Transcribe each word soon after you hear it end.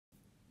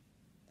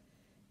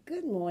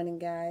Good morning,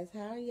 guys.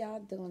 How are y'all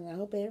doing? I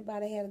hope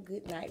everybody had a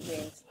good night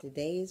rest.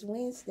 Today is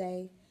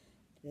Wednesday.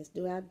 Let's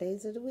do our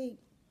days of the week.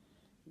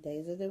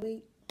 Days of the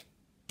week.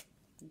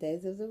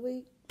 Days of the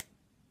week.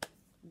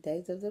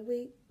 Days of the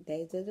week.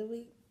 Days of the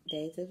week.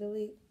 Days of the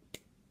week.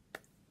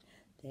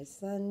 There's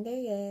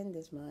Sunday and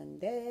there's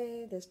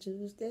Monday. There's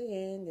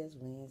Tuesday and there's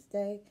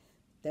Wednesday.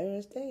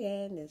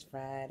 Thursday and there's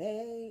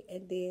Friday.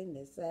 And then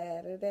there's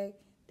Saturday.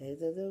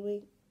 Days of the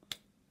week.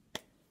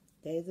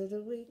 Days of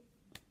the week.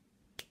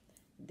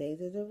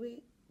 Days of the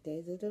week,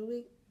 days of the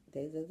week,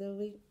 days of the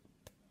week.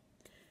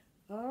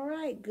 All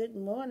right, good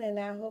morning.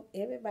 I hope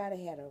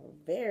everybody had a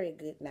very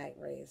good night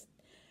rest.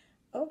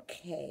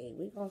 Okay,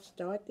 we're going to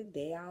start the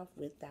day off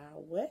with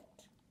our what?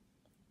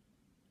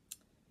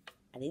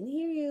 I didn't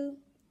hear you.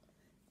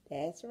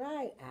 That's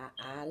right,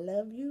 I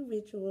love you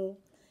ritual.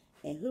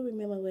 And who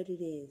remember what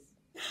it is?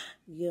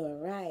 You're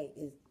right,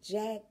 it's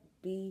Jack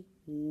B.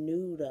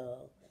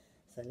 Noodle.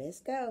 So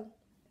let's go.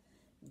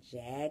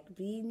 Jack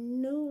B.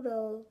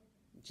 Noodle.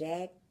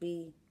 Jack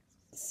be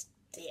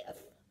stiff.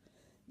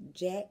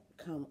 Jack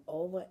come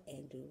over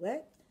and do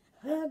what?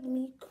 Hug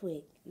me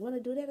quick. You want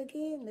to do that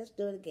again? Let's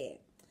do it again.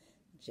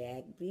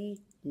 Jack be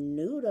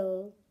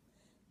noodle.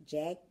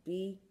 Jack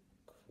be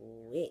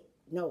quick.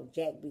 No,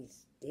 Jack be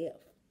stiff.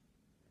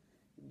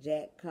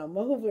 Jack come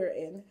over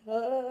and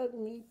hug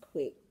me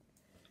quick.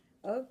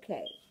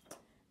 Okay,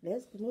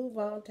 let's move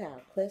on to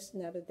our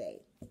question of the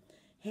day.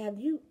 Have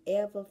you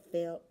ever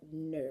felt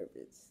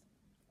nervous?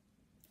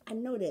 I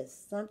know there's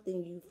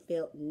something you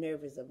felt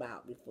nervous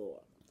about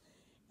before,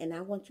 and I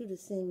want you to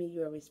send me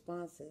your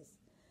responses.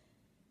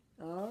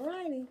 All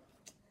righty.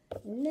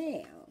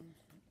 Now,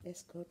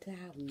 let's go to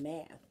our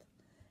math.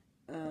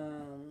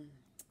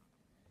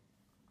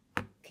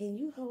 Can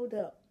you hold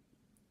up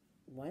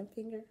one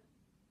finger?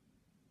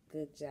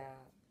 Good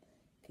job.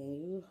 Can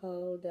you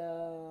hold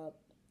up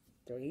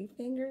 3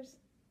 fingers?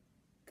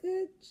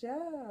 Good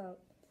job.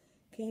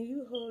 Can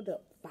you hold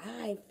up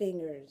 5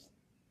 fingers?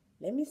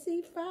 Let me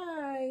see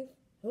 5.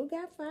 Who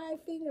got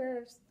 5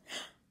 fingers?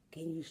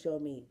 Can you show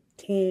me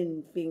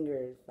 10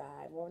 fingers? 5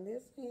 on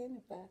this hand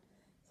and 5.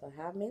 So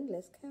how many?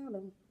 Let's count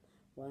them.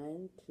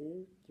 1,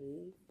 2,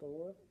 3,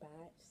 4, 5,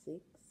 6,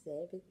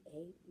 7,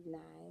 8,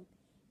 9,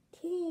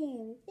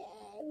 10. Yeah,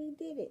 we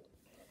did it.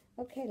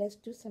 Okay, let's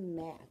do some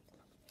math.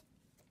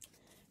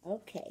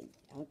 Okay,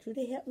 I want you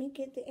to help me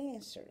get the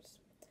answers.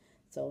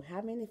 So how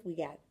many if we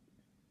got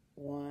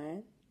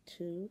 1,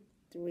 2,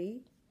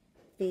 3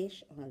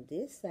 fish on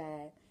this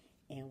side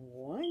and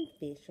 1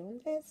 fish on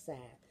that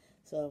side.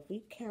 So if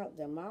we count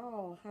them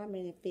all, how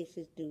many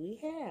fishes do we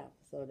have?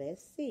 So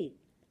let's see.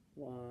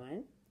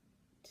 1,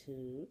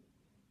 2,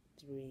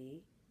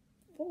 3,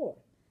 4.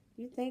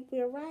 You think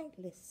we're right?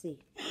 Let's see.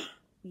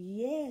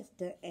 Yes,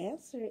 the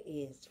answer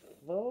is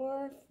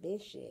 4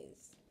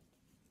 fishes.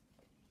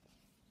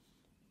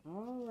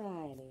 All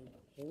righty,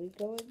 here we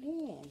go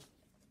again.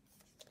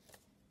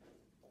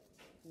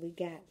 We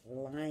got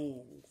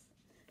lions.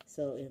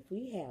 So if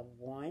we have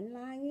 1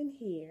 lion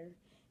here,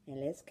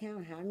 and let's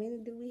count how many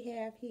do we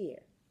have here?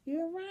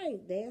 You're right,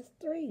 there's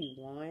 3.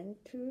 1,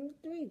 2,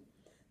 3.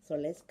 So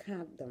let's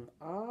count them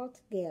all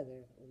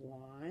together.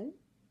 1,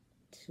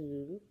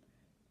 2,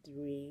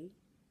 3,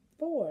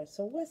 4.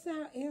 So what's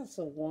our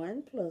answer?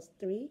 1 plus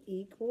 3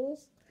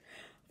 equals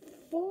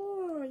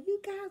 4. You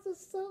guys are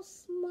so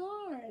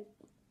smart.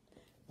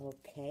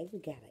 Okay, we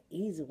got an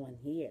easy one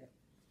here.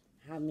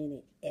 How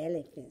many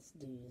elephants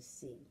do you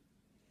see?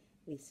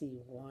 We see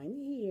 1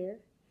 here,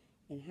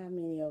 and how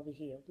many over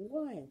here?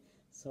 1.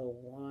 So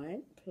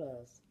 1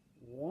 plus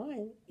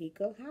 1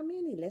 equals how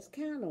many? Let's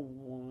count them.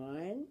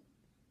 1,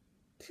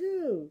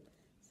 2.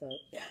 So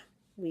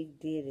we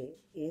did it.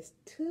 It's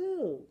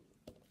 2.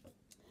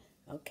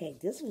 Okay,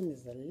 this one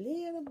is a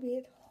little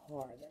bit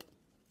harder.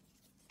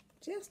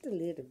 Just a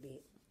little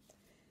bit.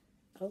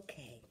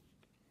 Okay.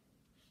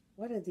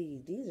 What are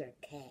these? These are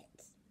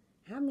cats.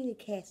 How many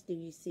cats do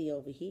you see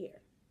over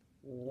here?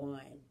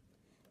 1.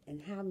 And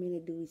how many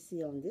do we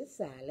see on this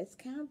side? Let's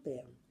count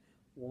them.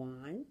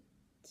 1,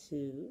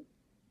 2,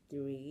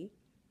 3,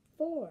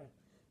 4.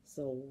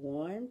 So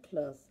 1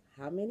 plus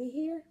how many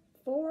here?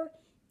 4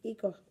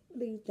 equal, what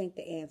do you think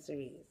the answer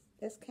is?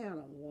 Let's count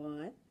them.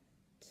 1,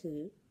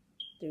 2,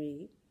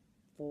 3,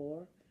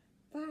 4,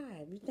 5.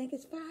 You think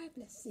it's 5?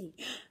 Let's see.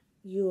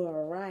 You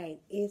are right.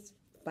 It's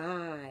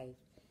 5.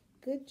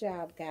 Good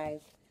job,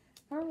 guys.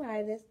 All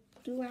right, let's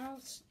do our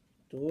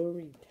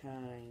story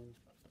time.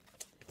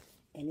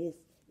 And it's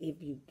If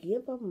You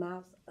Give a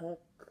Mouse a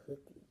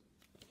Cookie.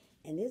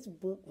 And this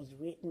book was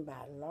written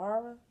by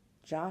Laura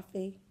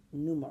Joffe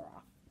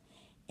Numeroff.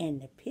 And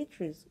the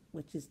pictures,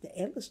 which is the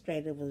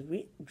illustrator, was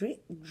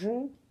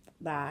drew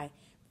by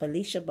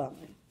Felicia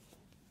Bowman.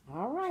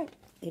 All right,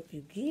 if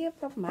you give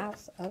a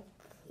mouse a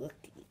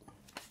cookie.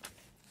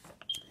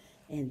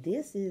 And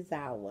this is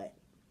our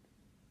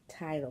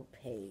title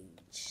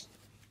page.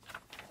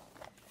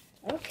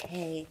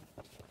 Okay.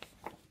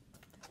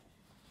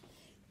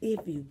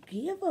 If you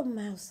give a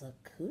mouse a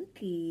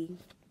cookie,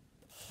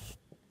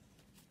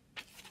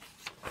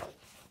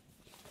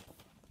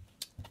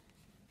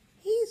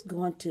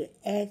 going to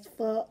ask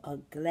for a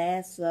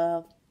glass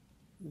of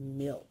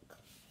milk.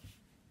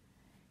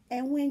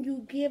 And when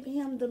you give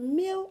him the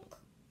milk,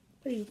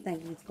 what do you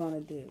think he's going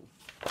to do?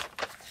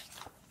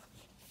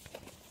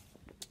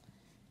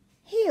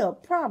 He'll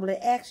probably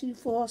ask you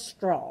for a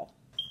straw.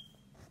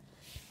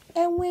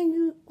 And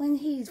when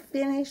he's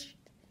finished,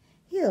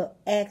 he'll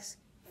ask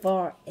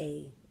for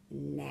a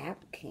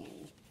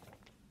napkin.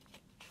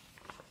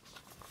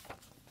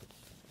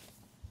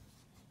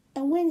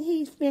 And when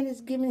he's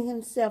finished giving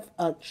himself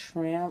a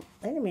trim,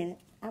 wait a minute,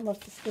 I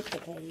must have skipped a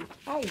page.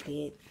 I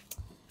did.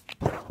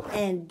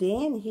 And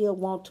then he'll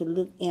want to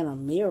look in a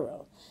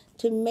mirror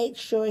to make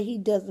sure he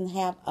doesn't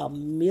have a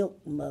milk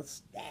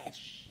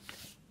mustache.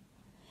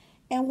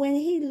 And when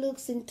he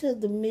looks into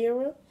the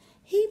mirror,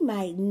 he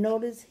might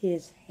notice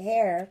his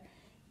hair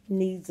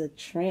needs a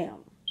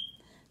trim.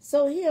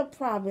 So he'll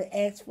probably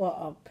ask for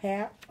a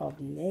pair of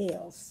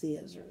nail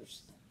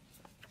scissors.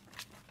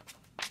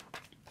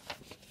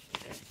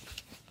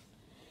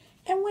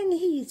 And when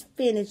he's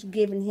finished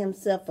giving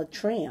himself a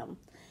trim,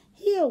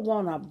 he'll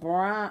want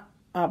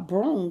a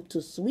broom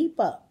to sweep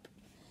up.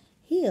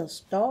 He'll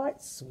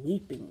start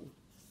sweeping.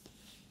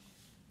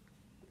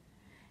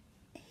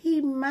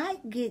 He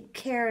might get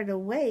carried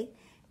away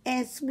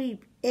and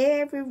sweep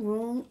every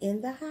room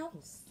in the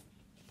house.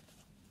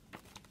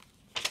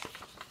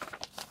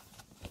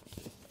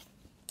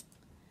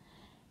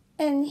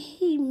 And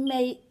he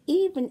may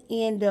even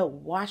end up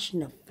washing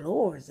the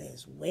floors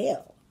as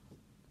well.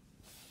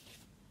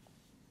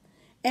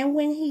 And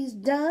when he's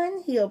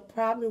done, he'll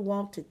probably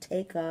want to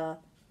take a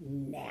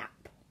nap.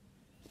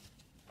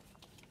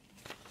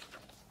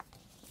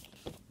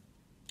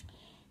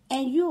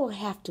 And you'll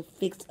have to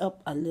fix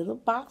up a little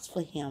box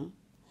for him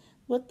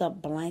with a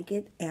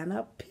blanket and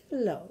a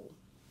pillow.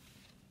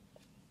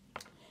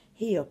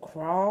 He'll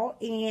crawl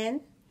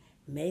in,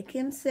 make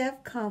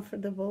himself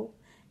comfortable,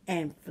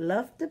 and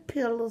fluff the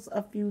pillows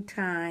a few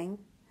times.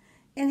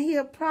 And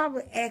he'll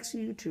probably ask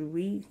you to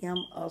read him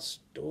a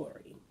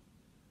story.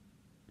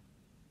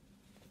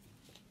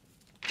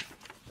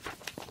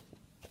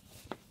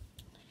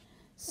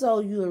 So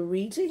you'll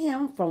read to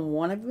him from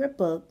one of your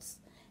books,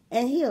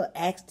 and he'll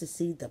ask to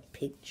see the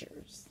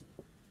pictures.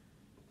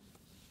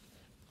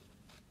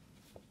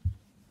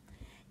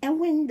 And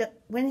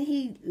when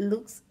he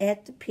looks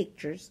at the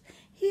pictures,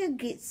 he'll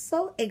get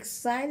so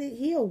excited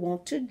he'll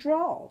want to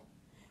draw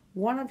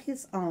one of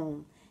his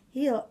own.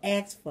 He'll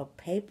ask for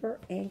paper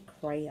and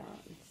crayons.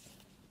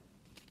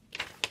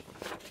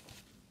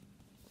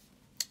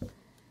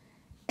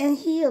 And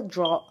he'll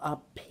draw a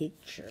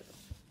picture.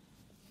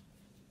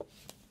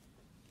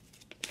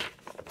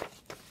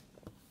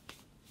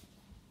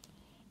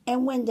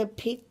 And when the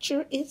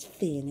picture is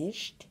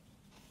finished,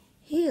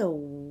 he'll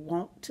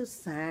want to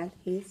sign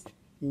his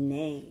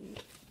name.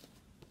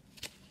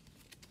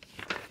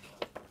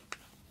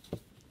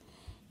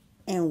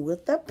 And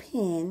with a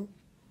pen,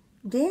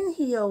 then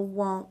he'll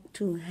want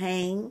to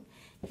hang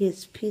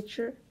his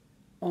picture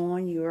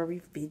on your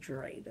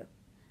refrigerator,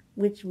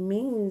 which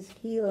means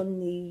he'll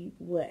need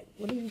what?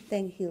 What do you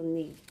think he'll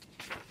need?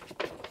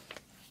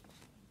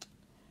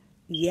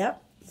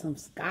 Yep, some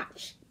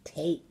Scotch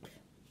tape.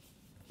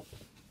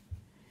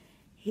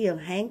 He'll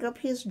hang up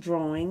his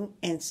drawing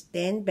and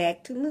stand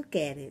back to look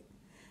at it.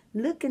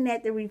 Looking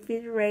at the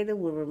refrigerator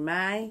will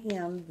remind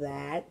him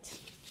that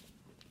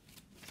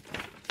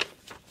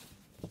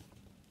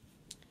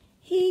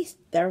he's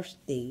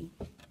thirsty.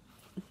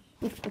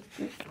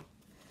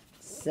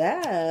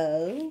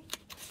 So,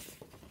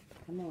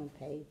 come on,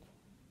 Paige.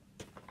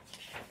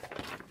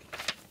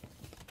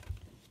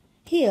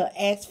 He'll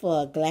ask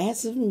for a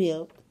glass of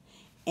milk,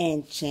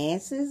 and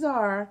chances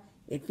are,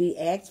 if he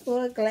asks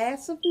for a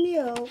glass of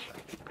milk,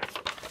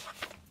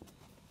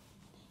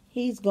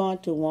 he's going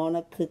to want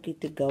a cookie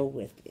to go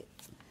with it.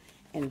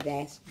 And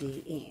that's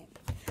the end.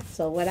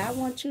 So what I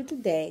want you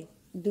to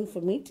do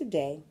for me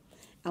today,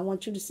 I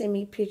want you to send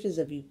me pictures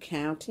of you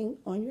counting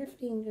on your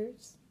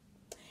fingers.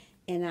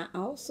 And I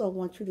also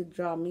want you to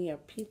draw me a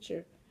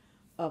picture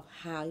of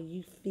how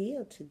you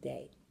feel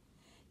today.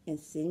 And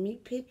send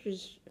me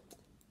pictures.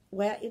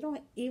 Well, it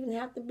don't even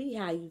have to be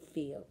how you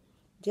feel.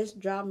 Just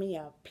draw me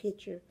a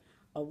picture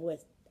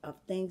of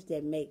things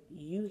that make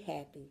you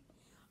happy,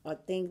 or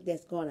things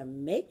that's going to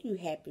make you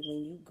happy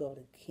when you go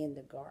to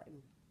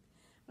kindergarten.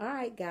 All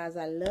right, guys,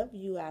 I love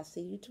you. I'll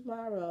see you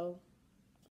tomorrow.